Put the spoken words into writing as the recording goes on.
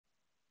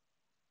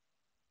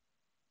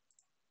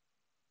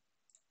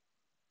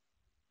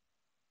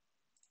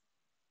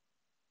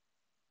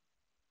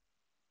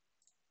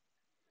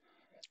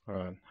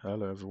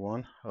Hello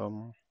everyone.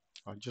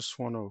 I just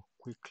want to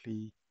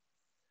quickly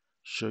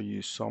show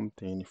you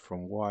something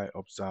from what I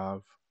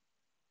observed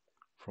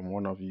from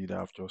one of you that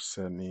have just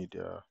sent me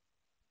the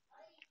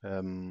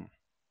um,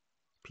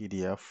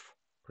 PDF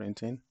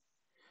printing.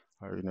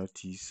 I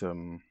noticed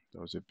there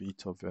was a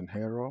bit of an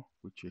error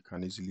which you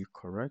can easily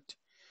correct.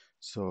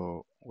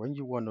 So when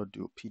you want to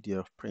do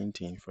PDF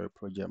printing for a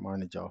project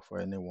manager or for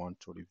anyone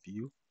to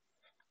review,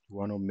 you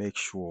want to make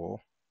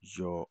sure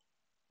your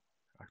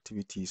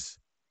activities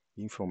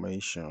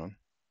information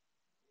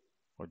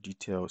or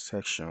detail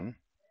section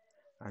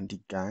and the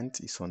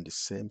Gantt is on the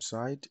same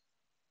side.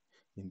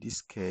 In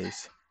this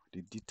case,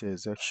 the detail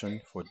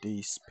section for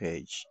this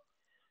page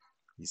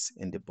is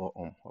in the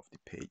bottom of the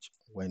page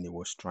when it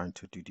was trying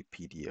to do the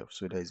PDF.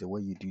 So there is a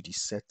way you do the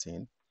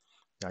setting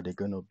that they're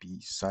going to be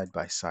side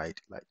by side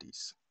like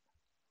this.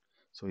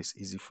 So it's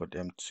easy for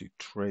them to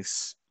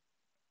trace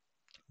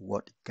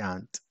what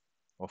Gantt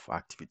of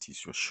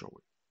activities you're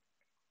showing.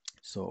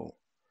 So,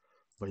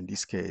 but in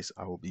this case,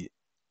 I will be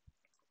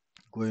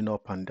going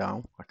up and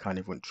down. I can't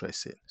even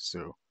trace it.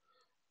 So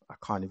I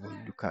can't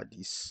even look at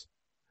this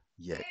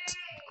yet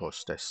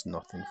because there's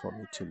nothing for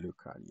me to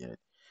look at yet.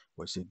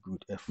 But it's a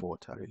good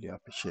effort. I really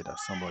appreciate that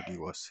somebody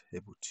was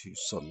able to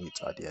submit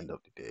at the end of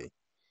the day,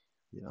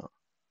 you know,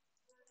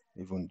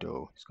 even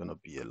though it's going to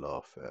be a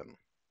lot of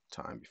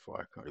time before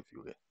I can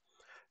review it.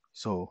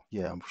 So,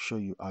 yeah, I'm show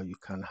you how you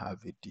can have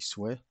it this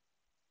way.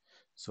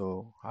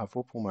 So, I've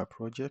opened my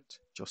project,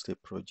 just a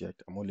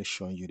project. I'm only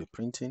showing you the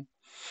printing.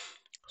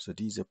 So,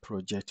 this is a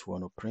project you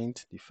want to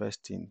print. The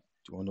first thing,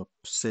 you want to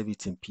save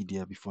it in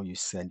PDF before you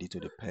send it to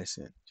the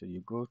person. So,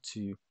 you go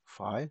to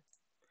File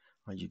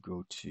and you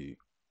go to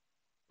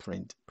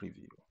Print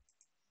Preview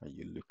and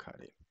you look at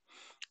it.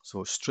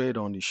 So straight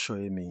on it's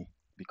showing me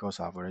because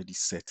I've already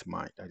set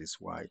mine. That is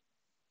why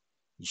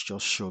it's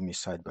just showing me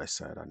side by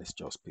side and it's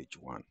just page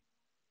one.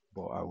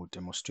 But I will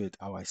demonstrate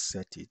how I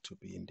set it to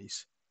be in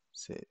this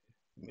say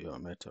your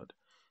method.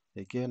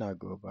 Again, I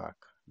go back,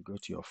 you go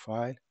to your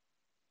file,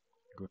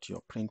 go to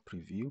your print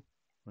preview,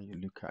 and you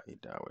look at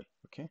it that way.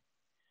 Okay.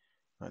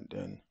 And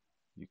then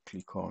you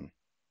click on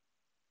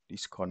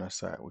this corner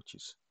side, which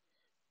is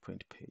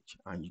print page,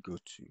 and you go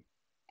to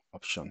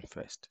option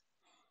first.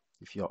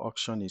 If your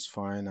option is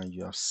fine and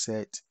you have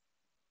set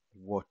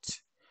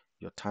what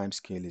your time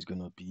scale is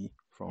going to be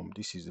from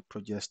this is the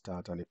project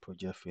start and the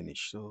project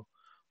finish. So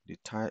the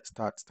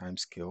start time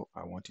scale,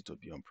 I want it to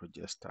be on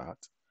project start.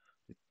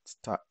 The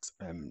start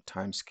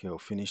time scale,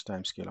 finish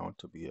time scale, I want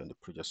to be on the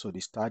project. So the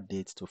start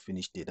date to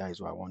finish date, that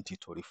is what I want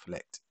it to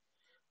reflect.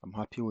 I'm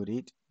happy with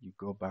it. You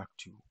go back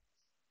to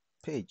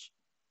page,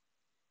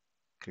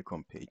 click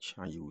on page,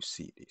 and you will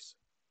see this.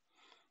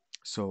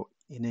 So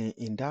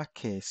in that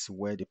case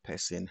where the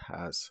person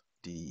has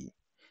the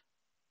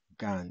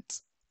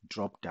Gantt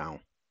drop down,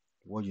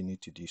 what you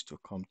need to do is to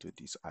come to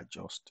this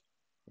adjust,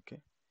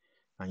 okay,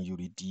 and you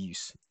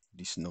reduce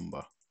this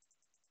number.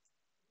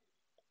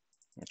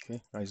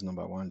 Okay, that is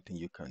number one thing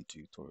you can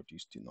do to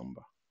reduce the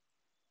number.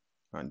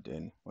 And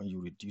then when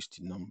you reduce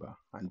the number,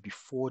 and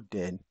before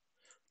then,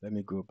 let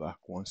me go back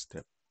one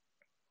step.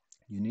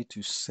 You need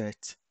to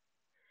set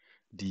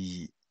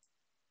the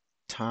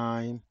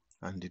time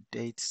and the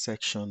date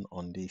section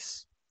on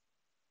this,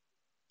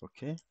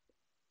 okay,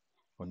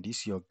 on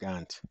this your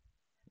Gantt.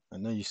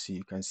 And now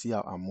you can see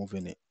how I'm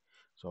moving it.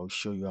 So I'll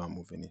show you how I'm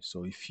moving it.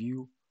 So if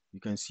you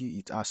can see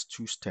it has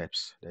two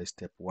steps. There's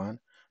step one,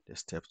 there's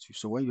step two.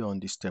 So when you're on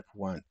the step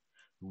one,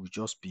 you will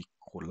just be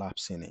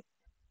collapsing it.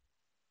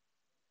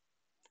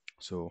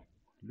 So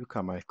look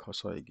at my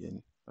cursor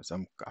again. As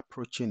I'm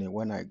approaching it,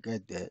 when I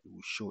get there, it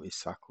will show a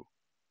circle.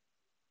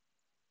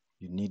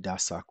 You need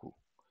that circle.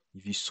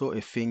 If you saw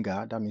a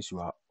finger, that means you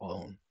are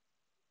on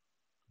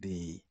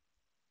the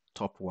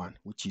top one,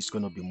 which is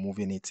going to be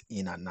moving it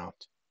in and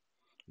out.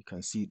 You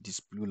can see this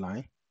blue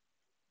line.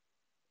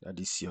 That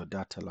is your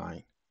data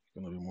line. It's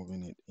going to be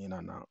moving it in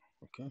and out.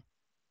 Okay.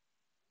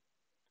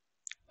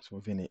 It's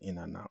moving it in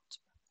and out.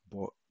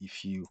 But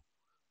if you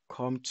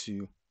come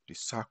to the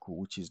circle,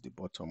 which is the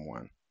bottom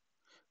one,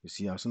 you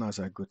see as soon as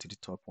I go to the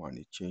top one,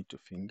 it change to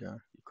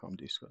finger, you come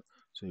this way.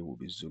 So it will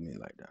be zooming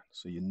like that.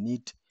 So you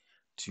need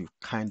to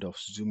kind of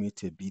zoom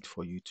it a bit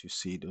for you to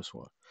see those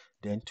one.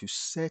 Then to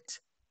set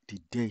the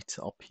date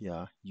up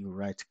here, you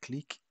right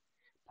click,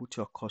 put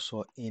your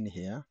cursor in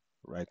here,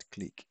 right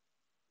click,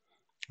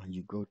 and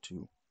you go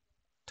to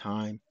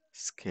time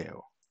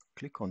scale.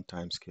 Click on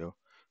time scale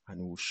and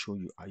it will show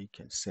you how you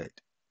can set.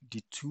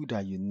 The two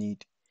that you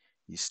need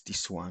is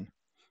this one,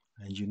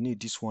 and you need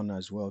this one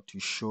as well to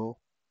show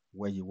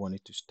where you want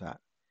it to start.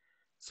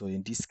 So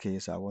in this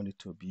case, I want it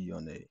to be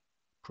on a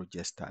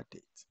project start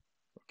date.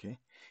 Okay,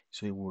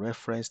 so it will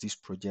reference this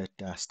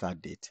project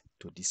start date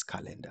to this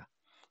calendar.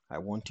 I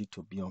want it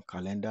to be on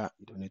calendar.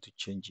 You don't need to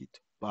change it,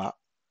 but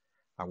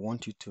I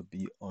want it to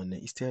be on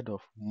instead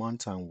of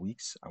months and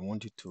weeks, I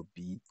want it to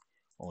be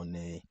on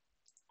a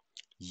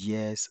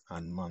years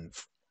and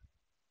month.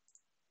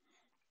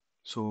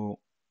 So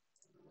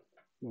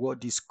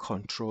what this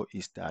control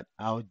is that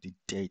how the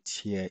date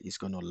here is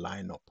going to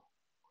line up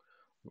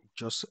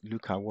Just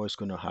look at what's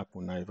going to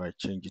happen now if I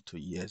change it to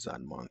years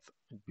and month.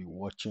 Be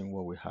watching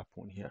what will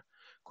happen here.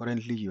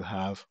 Currently, you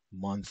have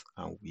month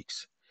and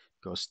weeks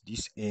because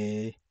this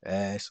A,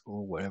 S,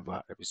 O,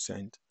 whatever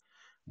represent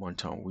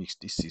month and weeks.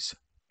 This is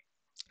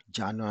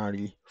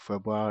January,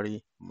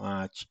 February,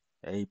 March,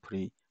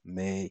 April,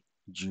 May,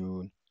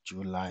 June,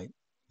 July,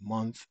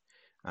 month,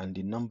 and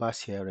the numbers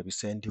here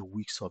represent the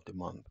weeks of the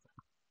month.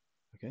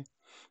 Okay,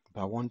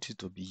 but I want it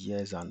to be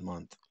years and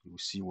month. You will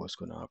see what's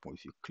going to happen.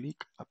 If you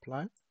click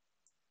apply, you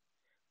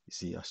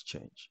see it has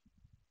changed.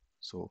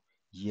 So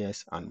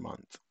years and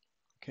month.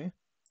 Okay,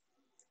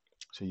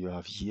 so you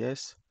have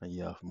years and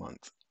you have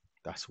month.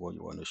 That's what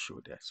you want to show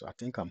there. So I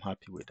think I'm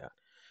happy with that.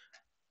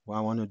 What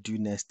I want to do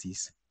next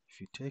is, if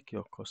you take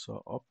your cursor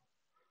up,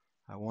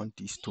 I want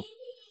this to,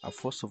 I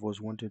first of all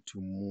wanted to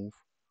move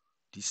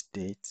this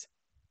date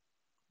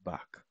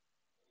back.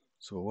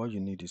 So what you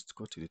need is to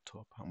go to the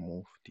top and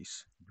move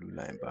this blue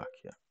line back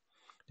here.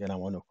 Then I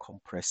want to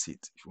compress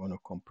it. If you want to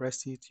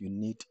compress it,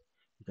 you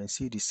can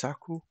see the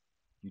circle,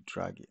 you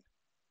drag it,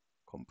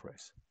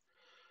 compress.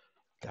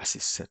 That's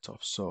it set up.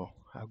 So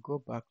I'll go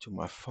back to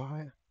my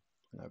file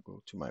and I'll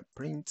go to my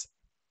print.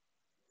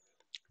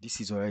 This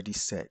is already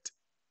set.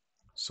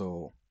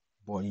 So,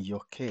 but in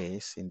your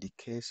case, in the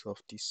case of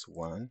this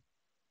one,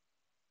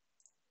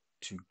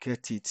 to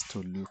get it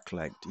to look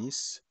like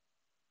this,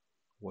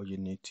 what you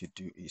need to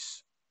do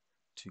is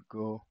to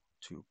go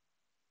to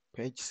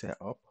page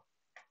setup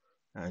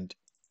and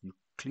you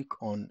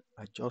click on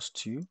adjust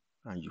to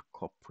and you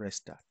compress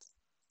that.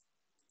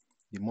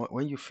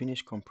 When you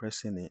finish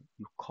compressing it,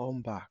 you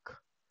come back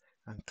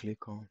and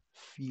click on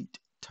fit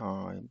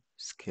time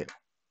scale.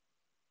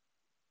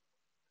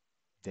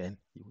 Then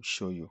it will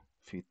show you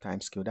fit time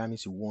scale. That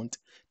means you want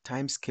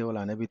time scale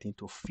and everything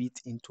to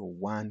fit into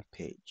one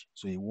page,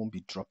 so it won't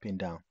be dropping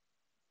down.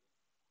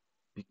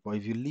 But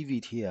if you leave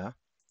it here,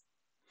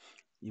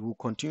 it will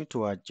continue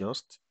to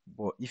adjust,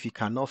 but if it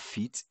cannot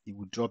fit, it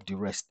will drop the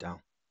rest down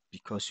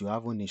because you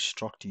haven't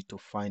instructed to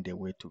find a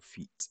way to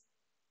fit.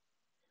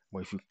 But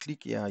if you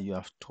click here, you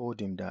have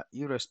told him that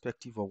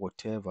irrespective of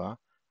whatever,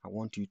 I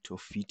want you to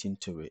fit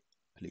into it,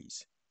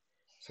 please.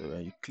 So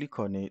when you click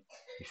on it,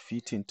 you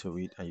fit into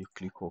it and you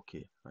click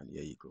OK, and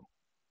here you go.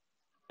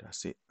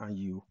 That's it. And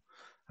you,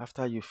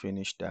 after you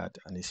finish that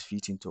and it's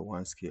fit into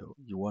one scale,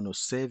 you want to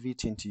save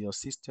it into your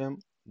system.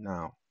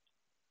 Now,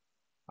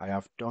 I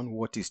have done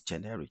what is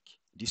generic.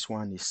 This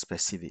one is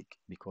specific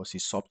because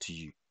it's up to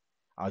you.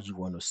 How you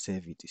want to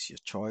save it is your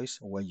choice.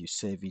 Where you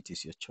save it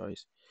is your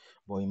choice.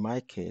 But in my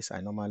case, I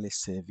normally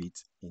save it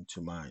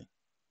into my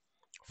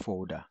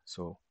folder.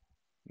 So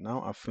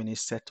now I've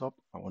finished setup.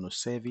 I want to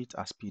save it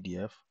as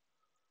PDF.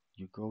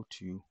 You go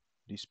to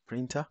this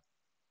printer,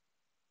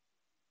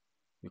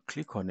 you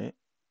click on it,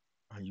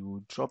 and you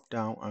will drop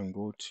down and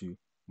go to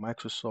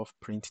Microsoft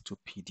Print to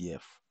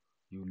PDF.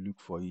 You look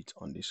for it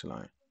on this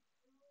line.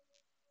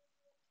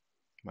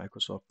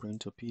 Microsoft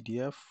Print to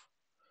PDF,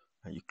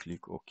 and you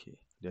click OK.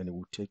 Then it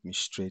will take me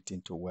straight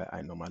into where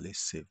I normally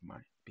save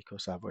mine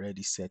because I've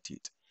already set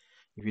it.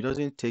 If it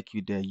doesn't take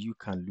you there, you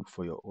can look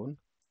for your own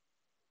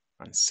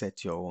and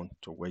set your own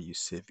to where you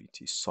save it.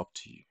 It's up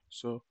to you.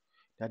 So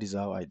that is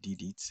how I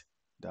did it.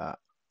 That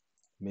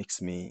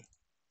makes me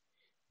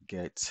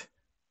get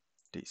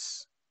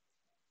this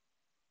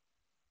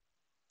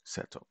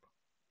setup.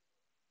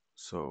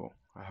 So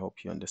I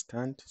hope you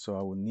understand. So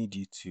I will need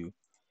you to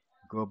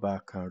go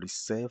back and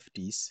resave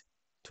this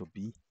to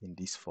be in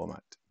this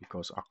format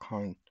because I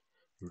can't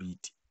read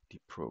the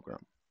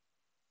program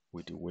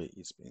with the way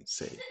it's been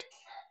saved.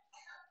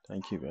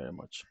 Thank you very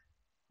much.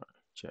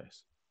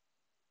 Cheers.